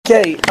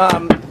Okay.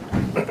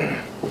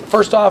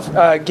 First off,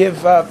 give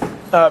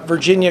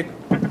Virginia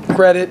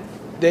credit.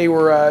 They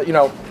were,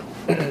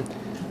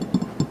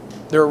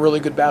 they're a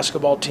really good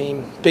basketball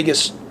team.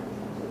 Biggest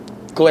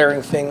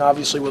glaring thing,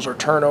 obviously, was our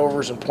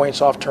turnovers and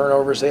points off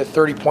turnovers. They had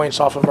 30 points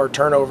off of our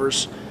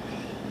turnovers.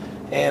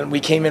 And we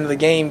came into the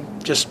game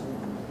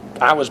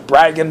I was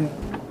bragging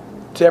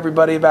to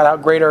everybody about how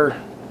great our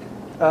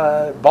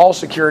ball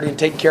security and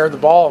taking care of the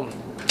ball.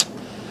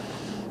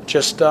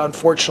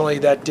 Unfortunately,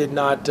 that did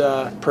not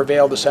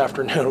prevail this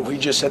afternoon. We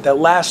just had that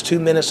last 2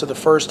 minutes of the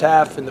first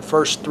half and the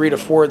first 3 to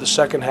 4 of the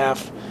second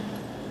half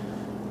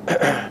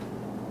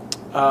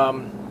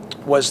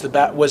was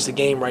the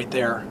game right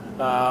there.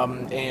 We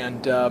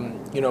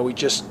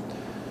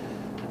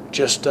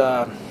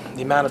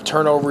the amount of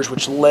turnovers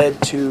which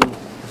led to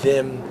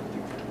them,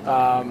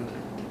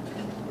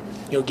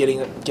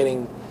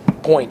 getting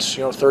points,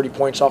 30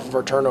 points off of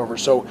our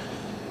turnovers. So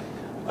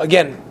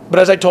again, but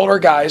as I told our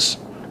guys,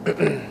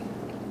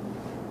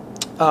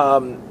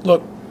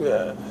 look,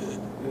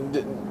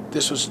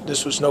 this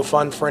was no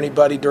fun for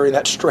anybody during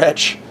that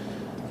stretch.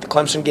 The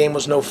Clemson game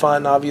was no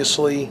fun,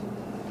 obviously.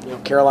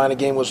 Carolina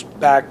game was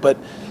back, but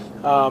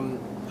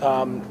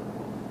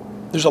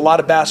there's a lot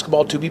of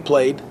basketball to be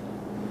played.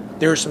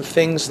 There are some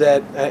things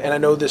that, and I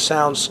know this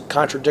sounds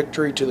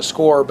contradictory to the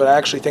score, but I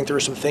actually think there are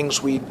some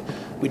things we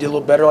did a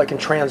little better, like in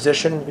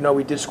transition.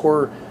 We did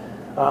score.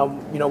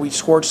 We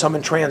scored some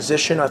in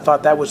transition. I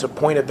thought that was a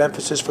point of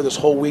emphasis for this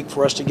whole week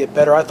for us to get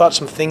better. I thought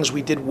some things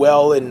we did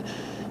well in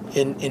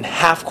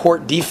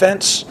half-court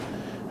defense.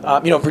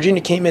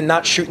 Virginia came in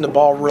not shooting the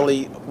ball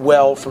really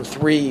well from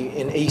three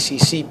in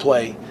ACC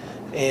play.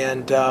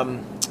 And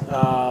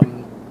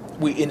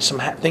we in some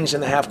things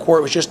in the half-court,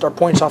 it was just our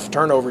points off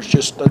turnovers.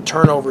 Just the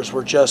turnovers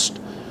were just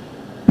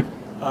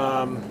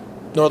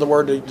no other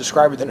word to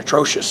describe it than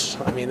atrocious.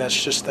 I mean,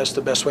 that's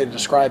the best way to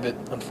describe it,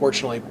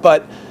 unfortunately.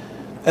 But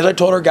as I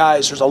told our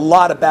guys, there's a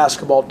lot of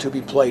basketball to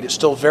be played. It's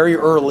still very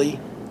early,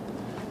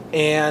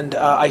 and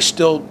I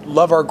still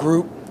love our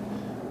group.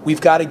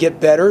 We've got to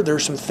get better.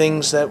 There's some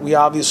things that we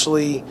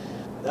obviously,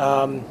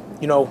 have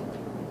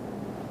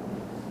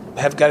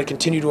got to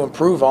continue to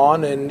improve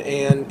on,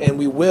 and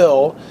we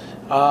will,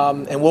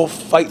 and we'll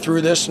fight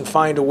through this and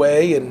find a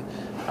way. And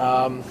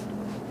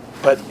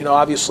but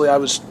obviously, I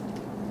was,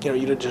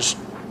 just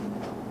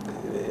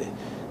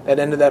that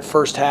end of that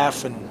first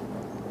half and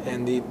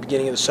the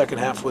beginning of the second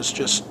half was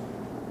just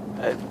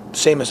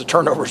same as the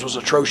turnovers, was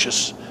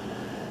atrocious.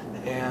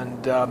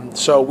 And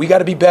so we got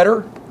to be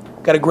better.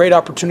 Got a great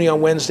opportunity on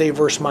Wednesday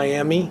versus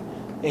Miami.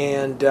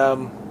 And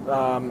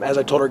as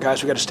I told our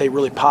guys, we got to stay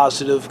really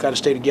positive, got to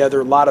stay together.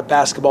 A lot of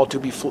basketball to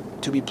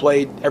be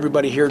played.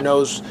 Everybody here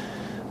knows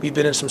we've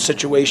been in some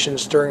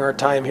situations during our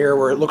time here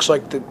where it looks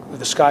like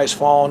the sky's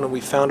fallen and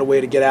we found a way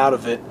to get out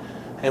of it.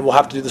 And we'll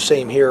have to do the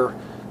same here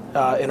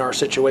in our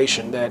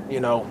situation that,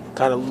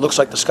 kind of looks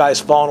like the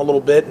sky's fallen a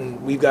little bit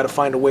and we've got to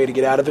find a way to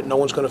get out of it. No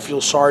one's going to feel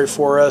sorry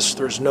for us.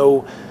 There's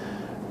no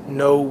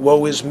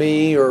woe is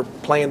me or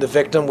playing the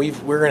victim.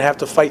 We're going to have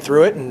to fight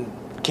through it and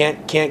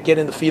can't get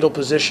in the fetal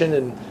position,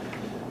 and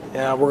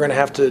we're going to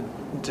have to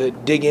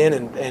dig in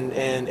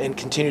and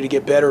continue to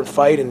get better and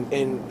fight and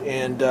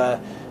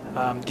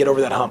get over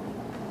that hump.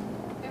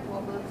 Okay, we'll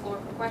open the floor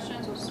for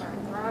questions. We'll start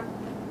with Rob.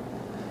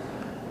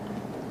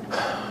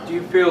 Do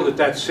you feel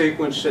that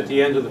sequence at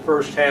the end of the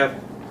first half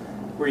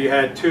where you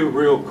had two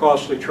real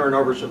costly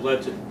turnovers that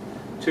led to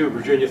two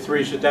Virginia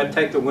threes, did that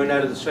take the wind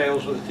out of the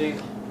sails of the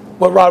team?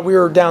 Well, Rod, we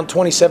were down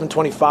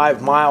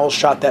 27-25. Miles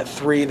shot that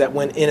three that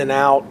went in and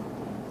out.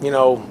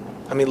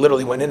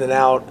 Literally went in and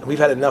out. We've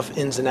had enough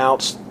ins and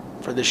outs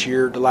for this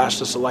year to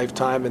last us a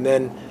lifetime. And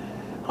then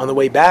on the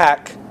way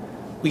back,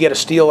 we get a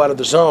steal out of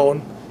the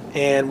zone,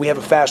 and we have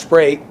a fast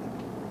break,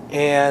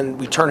 and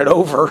we turn it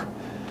over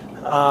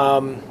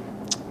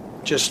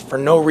just for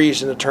no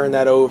reason to turn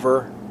that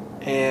over.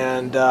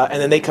 And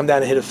then they come down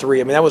and hit a three.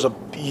 I mean, that was a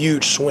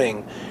huge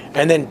swing.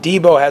 And then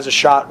Debo has a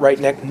shot right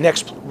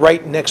next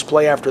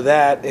play after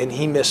that, and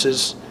he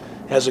misses,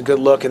 has a good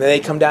look. And then they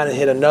come down and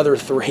hit another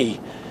three.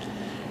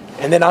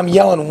 And then I'm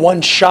yelling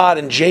one shot,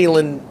 and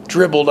Jalen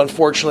dribbled,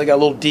 unfortunately, got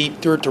a little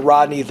deep, threw it to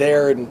Rodney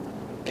there, and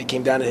they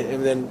came down and hit.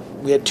 And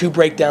then we had two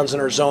breakdowns in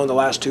our zone the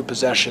last two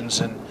possessions.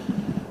 And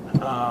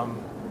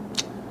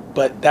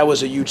but that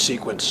was a huge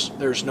sequence.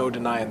 There's no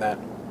denying that.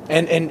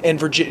 And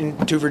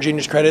to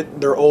Virginia's credit,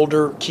 they're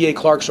older. Kie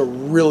Clark's a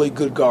really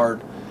good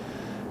guard.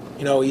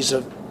 He's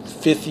a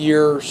fifth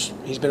year.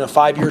 He's been a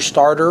 5-year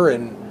starter,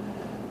 and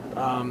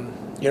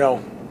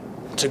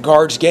it's a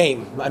guard's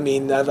game. I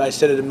mean, I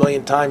said it a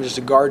million times. It's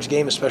a guard's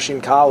game, especially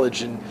in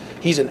college. And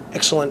he's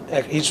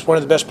he's one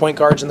of the best point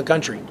guards in the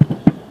country,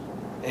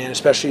 and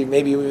especially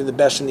maybe even the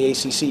best in the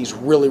ACC. He's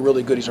really,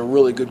 really good. He's a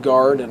really good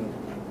guard, and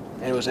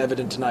it was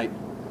evident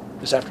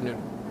this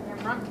afternoon.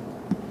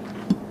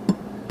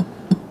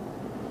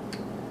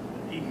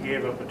 He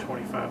gave up a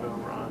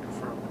 25-0 run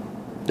from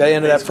the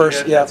end of that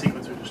first, that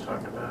sequence we just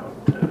talked about.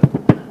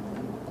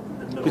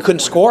 We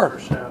couldn't score.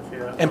 First half,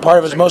 yeah. And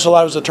part of it, most of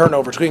it was the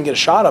turnovers. We couldn't get a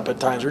shot up at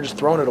times. We were just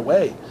throwing it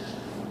away.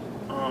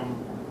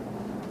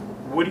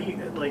 What do you,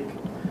 like,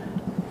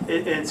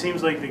 it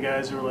seems like the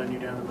guys who are letting you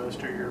down the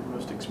most are your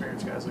most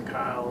experienced guys, like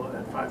Kyle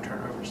had 5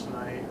 turnovers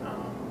tonight.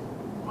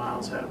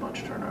 Miles had a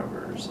bunch of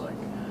turnovers. Like,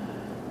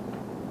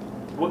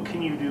 what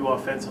can you do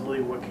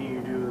offensively? What can you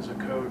do as a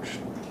coach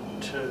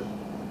to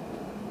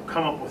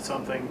come up with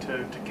something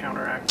to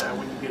counteract that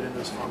when you get in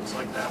those funks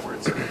like that, where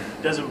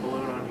it doesn't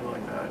balloon on you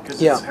like that? Because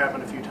it's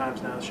happened a few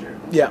times now this year.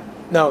 Yeah.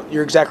 No,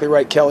 you're exactly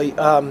right, Kelly.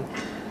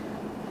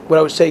 What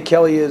I would say,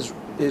 Kelly, is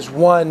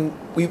one,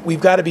 we've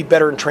got to be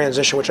better in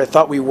transition, which I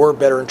thought we were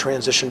better in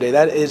transition today.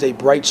 That is a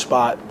bright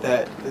spot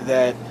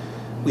that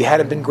we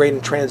hadn't been great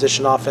in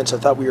transition offense. I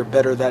thought we were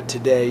better at that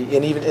today.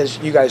 And even as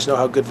you guys know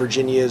how good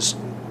Virginia is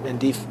in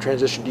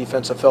transition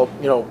defense, I felt,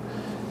 be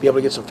able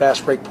to get some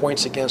fast break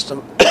points against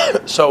them.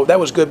 So that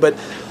was good. But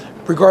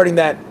regarding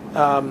that,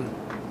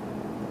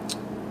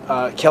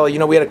 Kelly,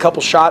 we had a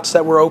couple shots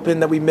that were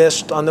open that we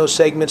missed on those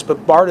segments.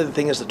 But part of the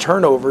thing is the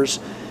turnovers.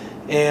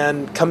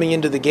 And coming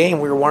into the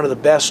game, we were one of the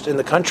best in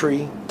the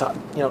country, top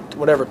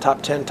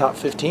 10, top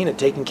 15 at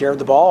taking care of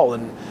the ball.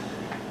 And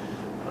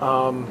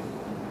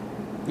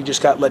we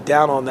just got let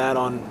down on that,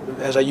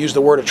 as I used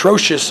the word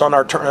atrocious, on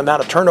our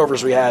amount of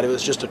turnovers we had. It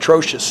was just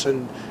atrocious,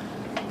 and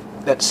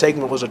that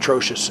segment was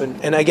atrocious.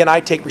 And again,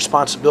 I take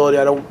responsibility.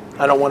 I don't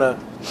want to,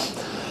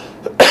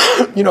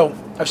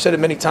 I've said it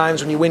many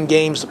times, when you win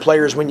games, the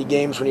players win you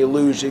games. When you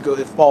lose,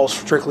 it falls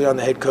strictly on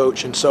the head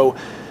coach. And so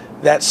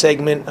that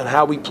segment and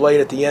how we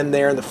played at the end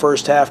there in the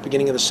first half,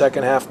 beginning of the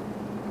second half,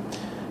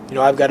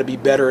 I've got to be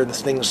better in the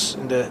things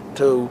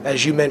to,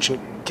 as you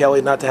mentioned,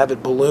 Kelly, not to have it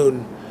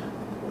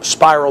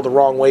spiral the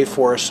wrong way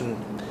for us.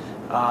 And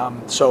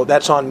so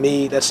that's on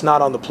me. That's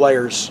not on the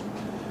players.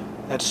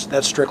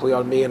 That's strictly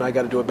on me, and I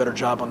got to do a better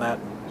job on that.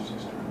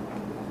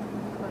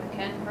 Go to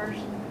Ken first.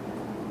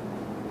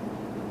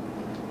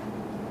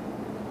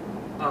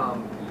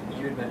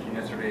 You had mentioned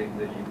yesterday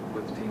that you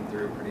put the team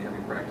through a pretty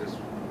heavy practice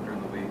during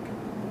the week.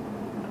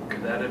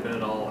 Could that have been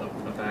at all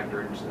a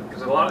factor?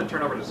 Because a lot of the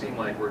turnovers, it seemed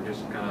like were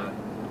just kind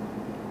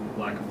of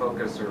lack of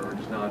focus or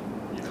just not,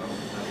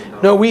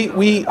 No,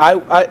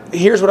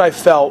 here's what I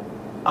felt.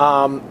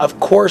 Of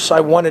course, I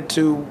wanted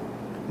to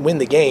win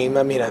the game.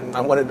 I mean, I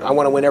want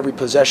to win every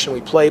possession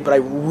we play, but I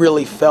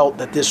really felt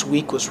that this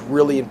week was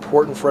really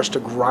important for us to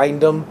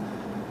grind them,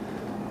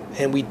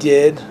 and we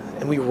did.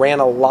 And we ran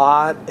a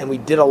lot, and we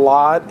did a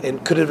lot,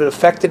 and could it have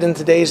affected in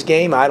today's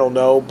game? I don't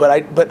know, but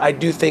I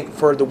do think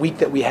for the week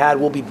that we had,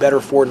 we'll be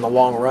better for it in the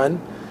long run.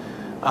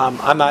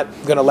 I'm not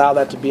going to allow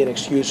that to be an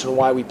excuse on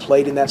why we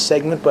played in that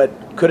segment,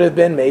 but could have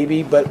been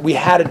maybe. But we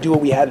had to do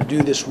what we had to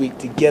do this week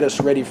to get us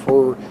ready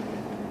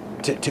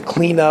to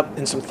clean up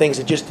in some things.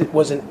 It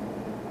wasn't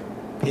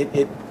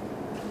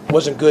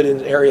good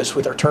in areas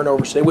with our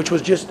turnovers today, which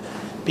was just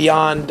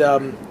beyond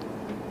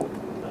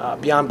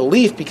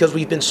belief, because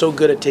we've been so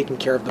good at taking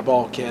care of the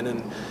ball, Ken.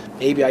 And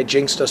maybe I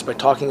jinxed us by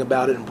talking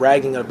about it and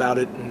bragging about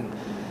it and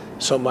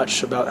so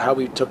much about how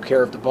we took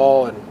care of the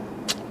ball. And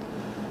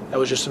that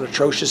was just an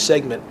atrocious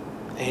segment.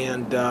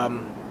 And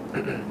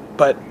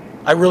but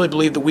I really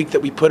believe the week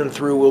that we put them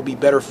through will be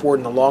better for it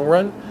in the long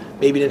run.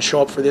 Maybe didn't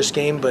show up for this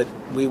game, but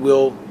we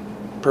will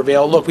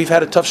prevail. Look, we've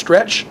had a tough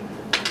stretch.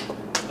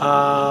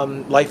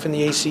 Life in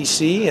the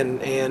ACC, and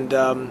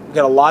we've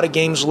got a lot of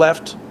games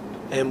left,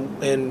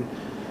 and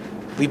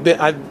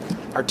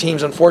our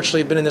teams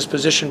unfortunately have been in this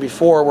position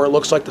before where it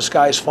looks like the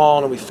sky's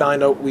fallen, and we've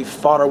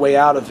fought our way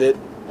out of it,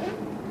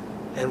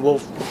 and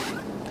we'll,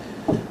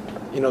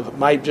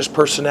 my just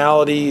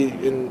personality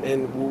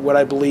and what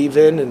I believe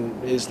in,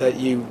 and is that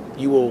you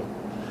will,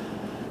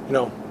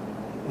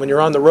 when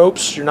you're on the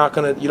ropes, you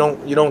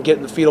don't get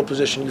in the fetal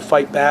position. You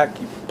fight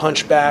back, you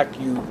punch back,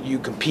 you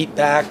compete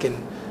back,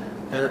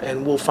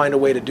 and we'll find a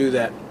way to do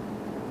that.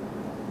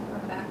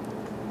 Back.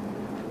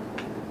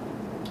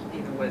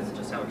 Even with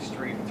just how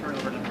extreme the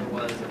turnover number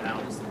was and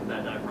how just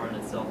that run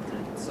itself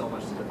did so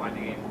much to define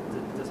the game,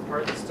 does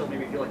part of this still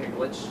maybe feel like a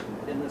glitch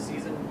in the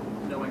season,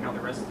 knowing how the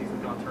rest of the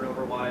season's gone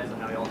turnover-wise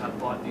and how y'all have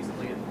fought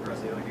decently in the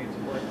rest of the other games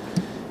you played?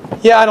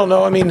 Yeah, I don't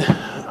know. I mean,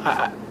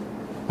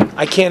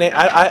 I can't.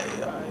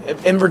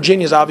 And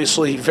Virginia's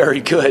obviously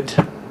very good.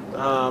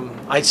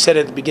 I said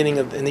at the beginning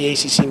in the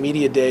ACC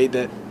Media Day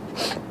that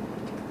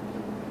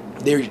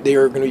they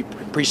are going to be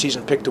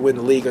preseason pick to win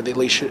the league, or they at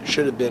least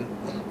should have been.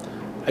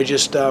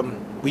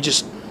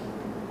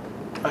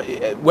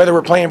 Whether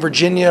we're playing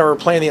Virginia or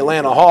playing the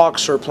Atlanta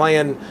Hawks or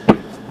playing,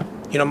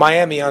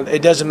 Miami,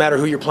 it doesn't matter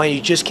who you're playing.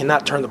 You just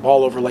cannot turn the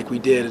ball over like we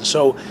did. And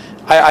so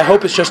I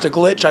hope it's just a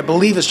glitch. I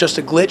believe it's just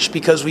a glitch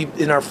because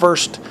in our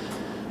first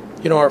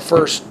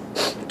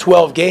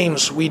 12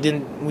 games,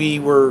 we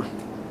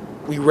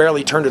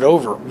rarely turned it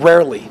over.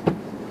 Rarely.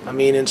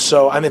 In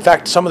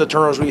fact, some of the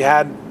turnovers we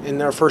had in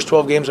our first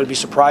 12 games, I'd be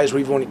surprised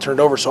we've only turned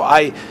over. So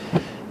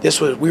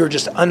we were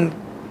just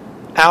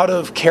out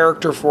of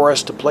character for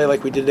us to play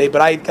like we did today.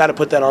 But I got to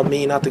put that on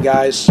me, not the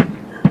guys.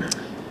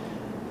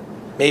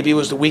 Maybe it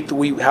was the week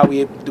that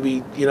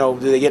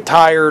did they get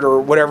tired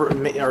or whatever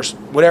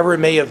it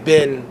may have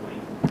been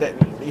that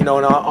and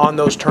on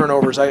those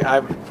turnovers,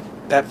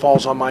 that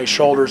falls on my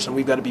shoulders, and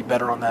we've got to be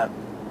better on that.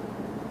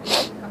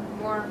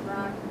 More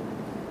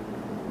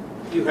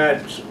you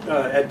had,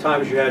 at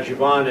times you had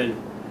Javon and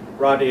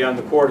Rodney on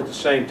the court at the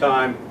same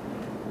time.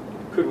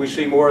 Could we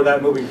see more of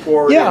that moving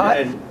forward? Yeah,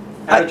 And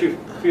how did you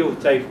feel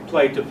that they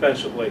played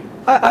defensively?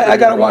 I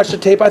got to watch the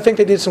tape. I think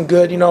they did some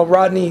good.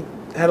 Rodney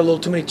had a little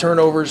too many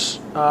turnovers.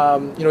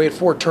 He had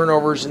 4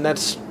 turnovers, and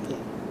that's,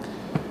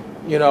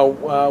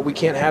 we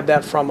can't have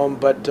that from him.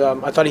 But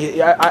I thought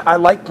I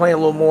like playing a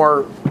little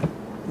more.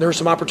 There were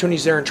some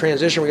opportunities there in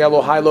transition. We got a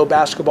little high-low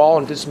basketball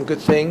and did some good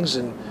things.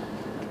 And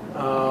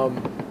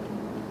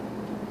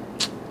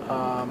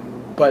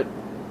but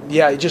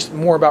yeah, just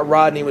more about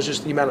Rodney was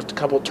just the amount of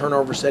couple of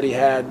turnovers that he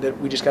had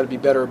that we just got to be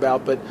better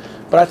about. But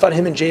I thought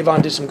him and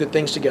Javon did some good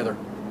things together.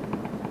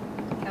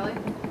 Kelly?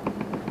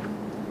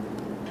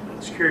 I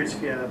was curious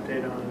if you had an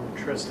update on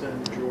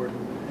Tristan, Jordan,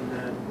 and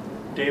then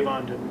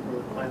Davon didn't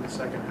really play in the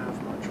second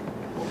half much.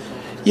 What was going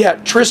on there? Yeah,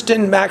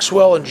 Tristan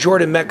Maxwell and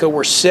Jordan Mecca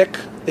were sick.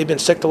 They've been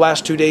sick the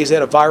last 2 days. They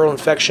had a viral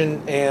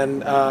infection,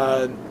 and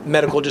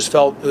medical just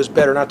felt it was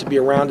better not to be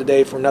around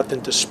today for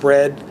nothing to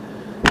spread.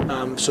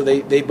 So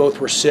they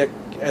both were sick.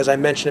 As I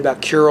mentioned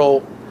about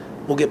Curl,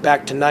 we'll get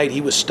back tonight.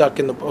 He was stuck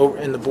in the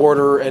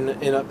border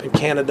and up in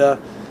Canada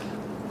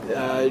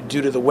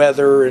due to the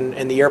weather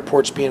and the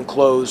airports being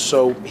closed.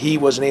 So he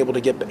wasn't able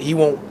to get. He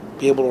won't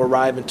be able to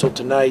arrive until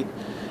tonight.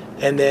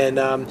 And then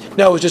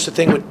no, it was just a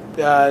thing with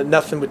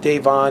nothing with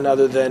Davon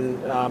other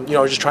than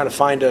just trying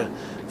to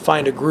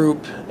find a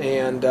group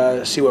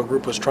and see what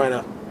group was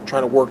trying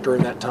to work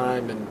during that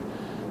time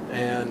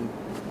and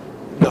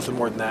nothing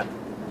more than that.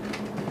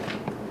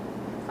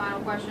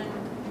 Final question.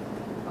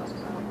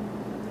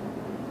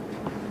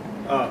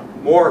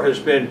 Moore has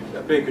been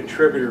a big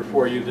contributor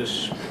for you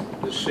this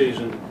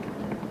season.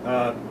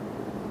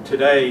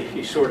 Today,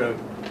 he sort of,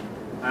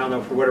 I don't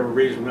know, for whatever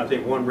reason, I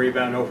think 1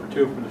 rebound, 0 for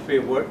 2 from the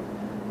field.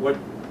 What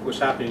was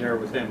happening there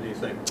with him, do you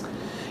think?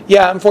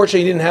 Yeah,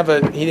 unfortunately,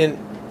 he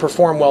didn't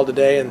perform well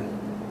today,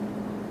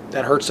 and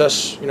that hurts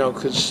us,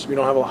 because we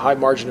don't have a high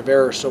margin of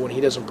error. So when he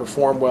doesn't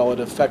perform well,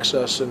 it affects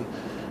us, and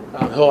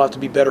he'll have to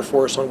be better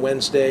for us on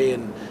Wednesday.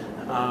 And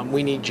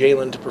we need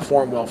Jalen to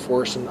perform well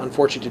for us. And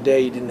unfortunately,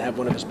 today he didn't have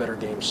one of his better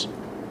games.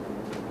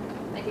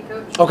 Thank you,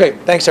 Coach. Okay,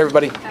 thanks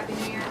everybody. Happy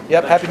New Year.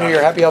 Yep, Happy New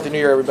Year, happy healthy New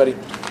Year, everybody.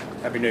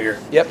 Happy New Year.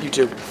 Yep, you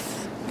too.